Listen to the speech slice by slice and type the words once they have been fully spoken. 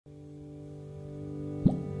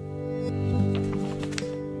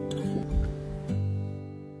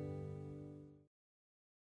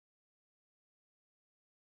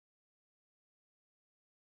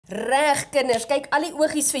Reg kinders, kyk al die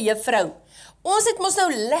oogies vir juffrou. Ons het mos nou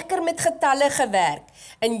lekker met getalle gewerk.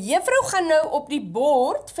 En juffrou gaan nou op die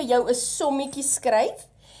bord vir jou 'n sommetjie skryf.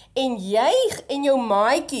 En jy en jou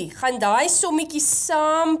maatjie gaan daai sommetjie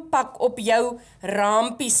saampak op jou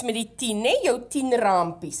rampies met die 10, né? Jou 10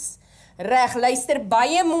 rampies. Reg, luister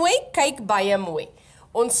baie mooi, kyk baie mooi.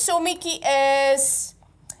 Ons sommetjie is,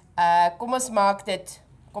 kom ons maak dit,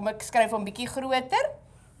 kom ek skryf hom bietjie groter.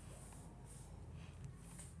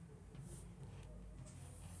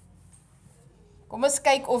 Kom ons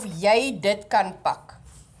kyk of jy dit kan pak.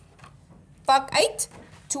 Pak uit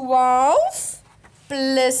 12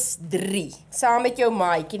 plus 3. Saam met jou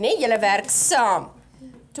maatjie, né? Julle werk saam.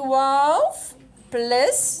 12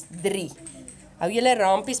 plus 3. Hou julle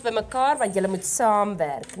rampies bymekaar want julle moet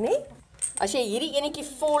saamwerk, né? As jy hierdie enetjie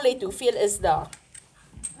vol het, hoeveel is daar?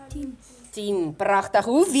 10. 10. Pragtig.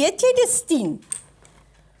 Hoe weet jy dis 10?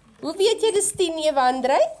 Hoe weet jy dis 10,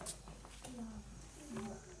 Wande?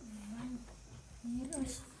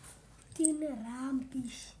 10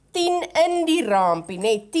 rampies. 10 in die rampie,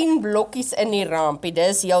 nee, 10 blokkies in die rampie.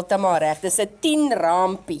 Dis heeltemal reg. Dis 'n 10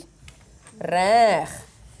 rampie. Reg.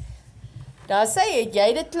 Daar sê, het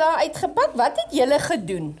jy dit klaar uitgepak? Wat het julle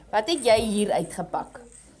gedoen? Wat het jy hier uitgepak?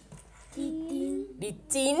 Die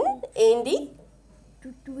 10 en die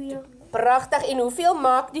 2. pragtig. En hoeveel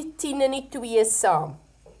maak die 10 en die 2 saam?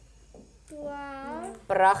 12.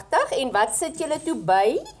 Pragtig. En wat sit julle toe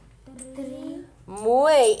by? 3.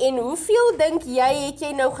 Mooi. En hoeveel dink jy het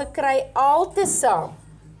jy nou gekry altesaam?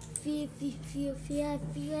 14.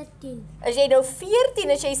 As jy nou 14,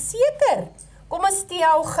 is jy seker? Kom ons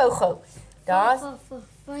tel gou-gou. Daar's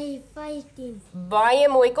 15. baie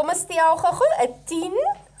mooi. Kom ons tel gou-gou. 'n 10.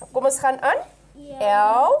 Kom ons gaan aan.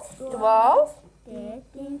 11, 12.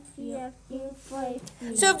 13, 14,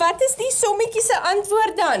 15. So wat is die sommetjie se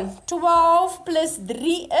antwoord dan? 12 plus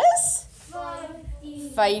 3 is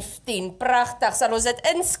 15. Pragtig. Sal ons dit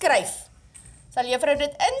inskryf? Sal juffrou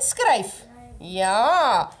dit inskryf?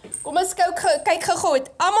 Ja. Kom ons kyk gou-gou.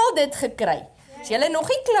 Het almal dit gekry? Is julle nog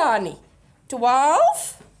nie klaar nie?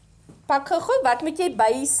 12. Pak gou-gou. Wat moet jy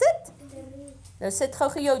bysit? Nou sit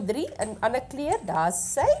gou-gou jou 3 in ander kleur. Daar's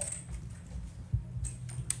sy.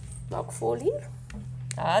 Maak vol hier.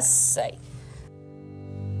 Daar's sy.